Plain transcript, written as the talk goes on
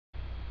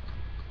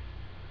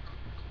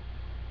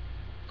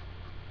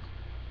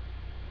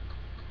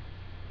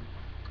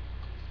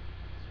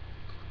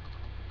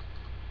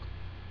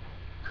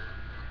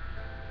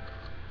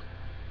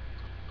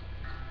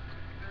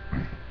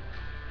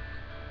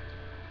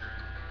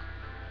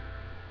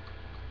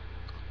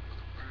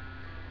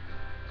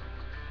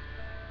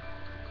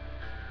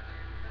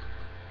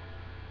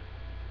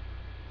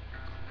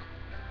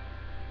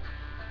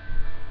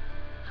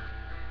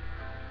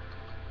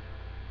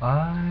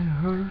I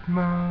hurt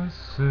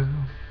myself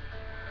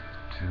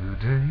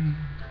today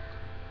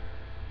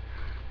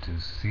to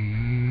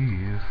see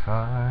if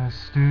I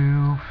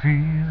still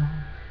feel.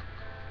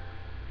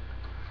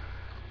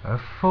 I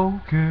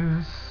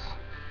focus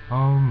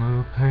on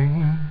the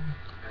pain,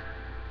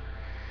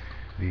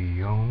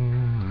 the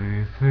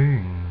only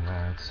thing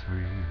that's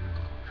real.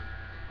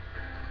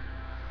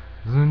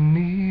 The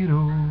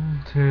needle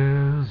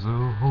tears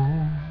a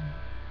hole,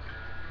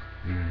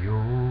 the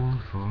old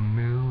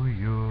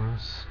familiar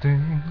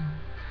sting.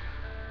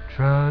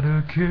 Try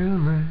to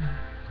kill it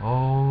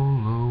all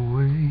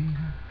away,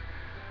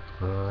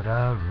 but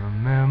I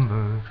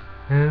remember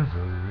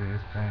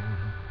everything.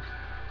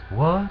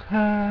 What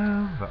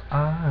have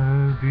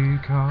I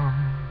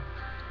become?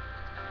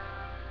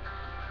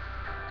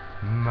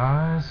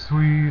 My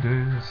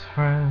sweetest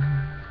friend,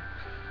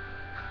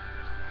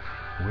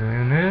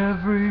 when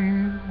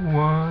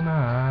everyone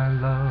I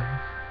love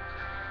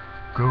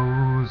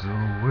goes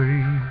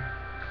away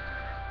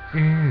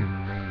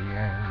in the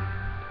end,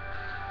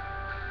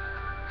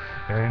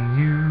 and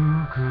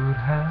you could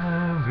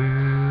have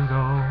it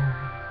all.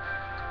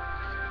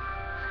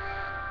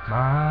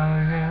 My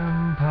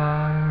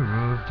empire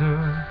of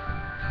dirt,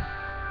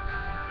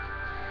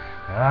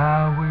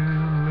 I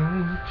will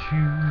let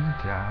you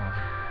down,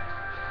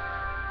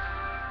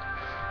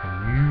 and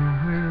you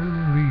will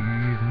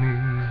leave me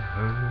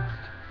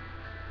hurt.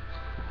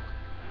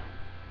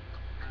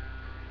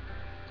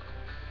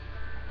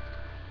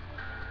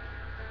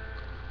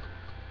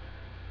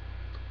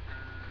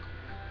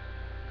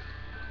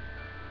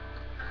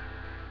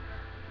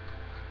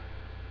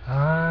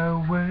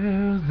 I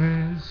wear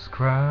this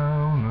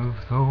crown of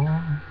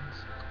thorns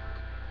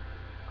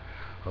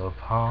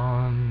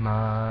upon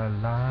my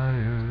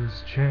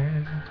liar's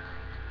chair,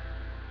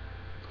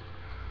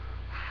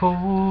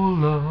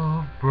 full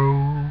of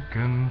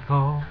broken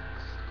thoughts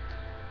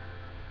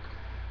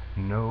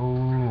no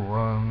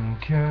one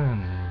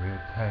can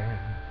repair.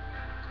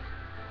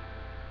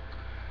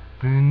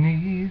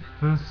 Beneath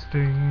the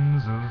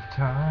stains of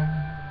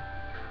time,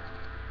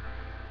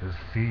 the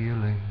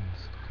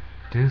feelings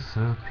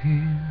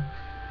disappear.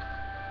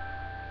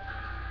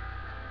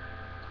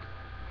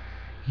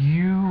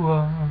 You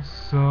are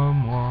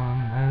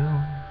someone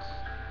else,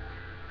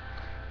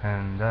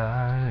 and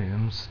I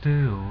am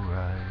still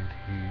right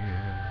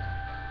here.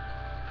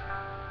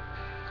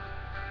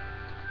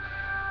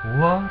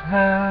 What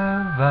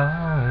have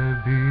I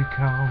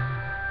become?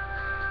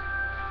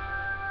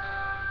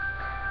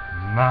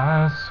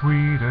 My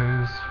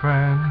sweetest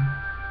friend,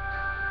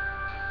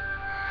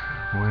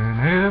 when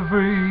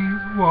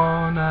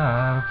everyone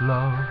I've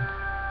loved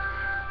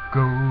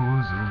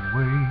goes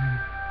away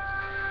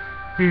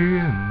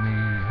in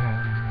the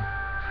end,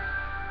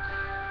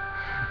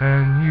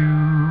 and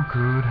you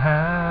could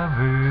have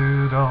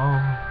it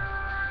all.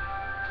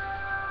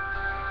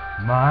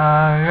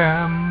 My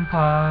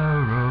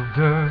empire of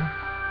dirt,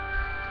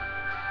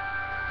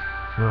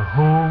 the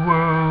whole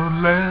world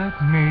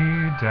let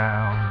me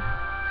down,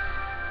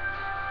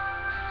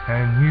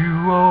 and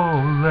you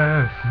all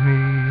left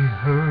me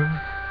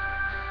hurt.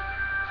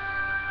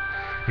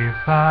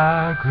 If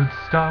I could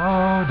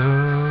start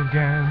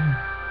again,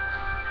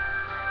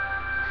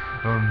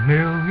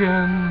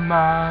 1,000,000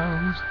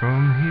 miles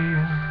from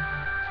here,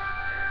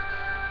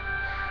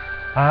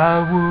 I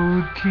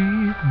would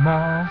keep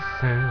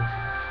myself,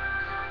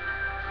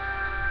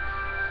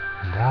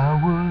 and I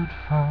would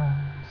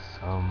find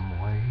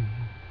some way.